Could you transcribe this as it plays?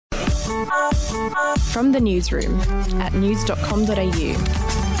From the newsroom at news.com.au.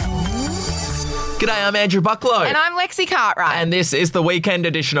 G'day, I'm Andrew Bucklow. And I'm Lexi Cartwright. And this is the weekend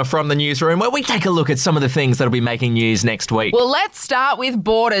edition of From the Newsroom, where we take a look at some of the things that'll be making news next week. Well, let's start with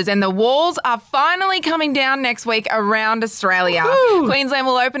borders, and the walls are finally coming down next week around Australia. Woo. Queensland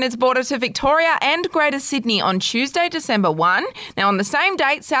will open its border to Victoria and Greater Sydney on Tuesday, December 1. Now, on the same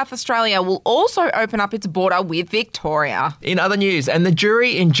date, South Australia will also open up its border with Victoria. In other news, and the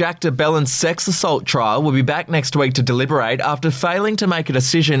jury in Jack de Bellin's sex assault trial will be back next week to deliberate after failing to make a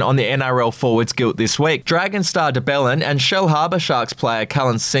decision on the NRL forward's guilt this week. Dragon star de Bellin and Shell Harbour Sharks player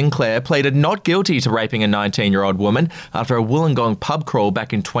Callan Sinclair pleaded not guilty to raping a 19-year-old woman after a Wollongong pub crawl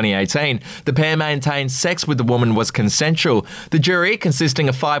back in 2018. The pair maintained sex with the woman was consensual. The jury, consisting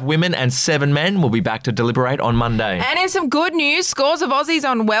of 5 women and 7 men, will be back to deliberate on Monday. And in some good news, scores of Aussies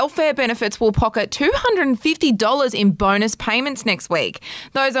on welfare benefits will pocket $250 in bonus payments next week.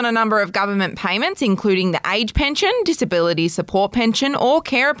 Those on a number of government payments, including the age pension, disability support pension or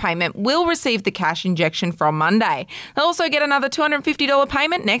carer payment, will receive the cash injection from Monday. They'll also get another $250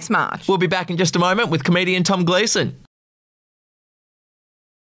 payment next March. We'll be back in just a moment with comedian Tom Gleeson.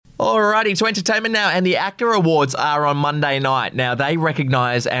 Alrighty, to entertainment now, and the ACTA Awards are on Monday night. Now, they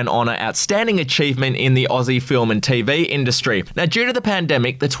recognise and honour outstanding achievement in the Aussie film and TV industry. Now, due to the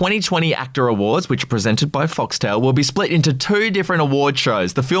pandemic, the 2020 ACTA Awards, which are presented by Foxtel, will be split into 2 different award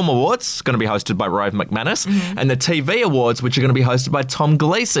shows. The Film Awards, going to be hosted by Rove McManus, and the TV Awards, which are going to be hosted by Tom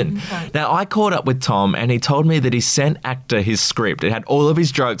Gleeson. Okay. Now, I caught up with Tom, and he told me that he sent ACTA his script. It had all of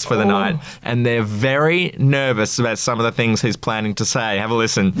his jokes for the night, and they're very nervous about some of the things he's planning to say. Have a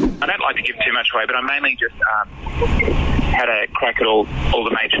listen. I don't like to give too much away, but I mainly just had a crack at all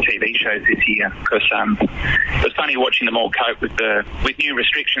the major TV shows this year because it was funny watching them all cope with new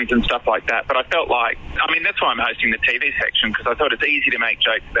restrictions and stuff like that. But I felt like, that's why I'm hosting the TV section, because I thought it's easy to make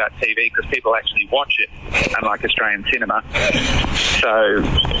jokes about TV because people actually watch it, unlike Australian cinema. So,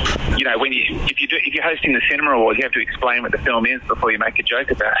 if you're hosting the Cinema Awards, you have to explain what the film is before you make a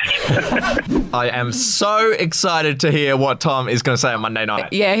joke about it. I am so excited to hear what Tom is going to say on Monday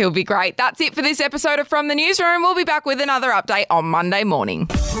night. Yeah, he'll be great. That's it for this episode of From the Newsroom. We'll be back with another update on Monday morning.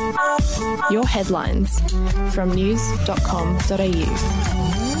 Your headlines from news.com.au.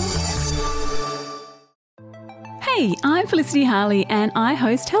 Hey, I'm Felicity Harley and I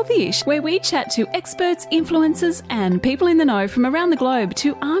host Healthyish, where we chat to experts, influencers and people in the know from around the globe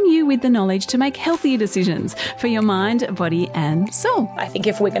to arm you with the knowledge to make healthier decisions for your mind, body and soul. I think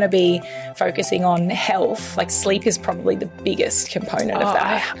if we're going to be focusing on health, sleep is probably the biggest component of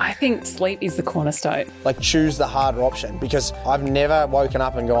that. I think sleep is the cornerstone. Choose the harder option, because I've never woken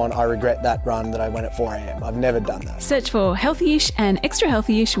up and gone, I regret that run that I went at 4 a.m. I've never done that. Search for Healthyish and Extra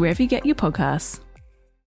Healthyish wherever you get your podcasts.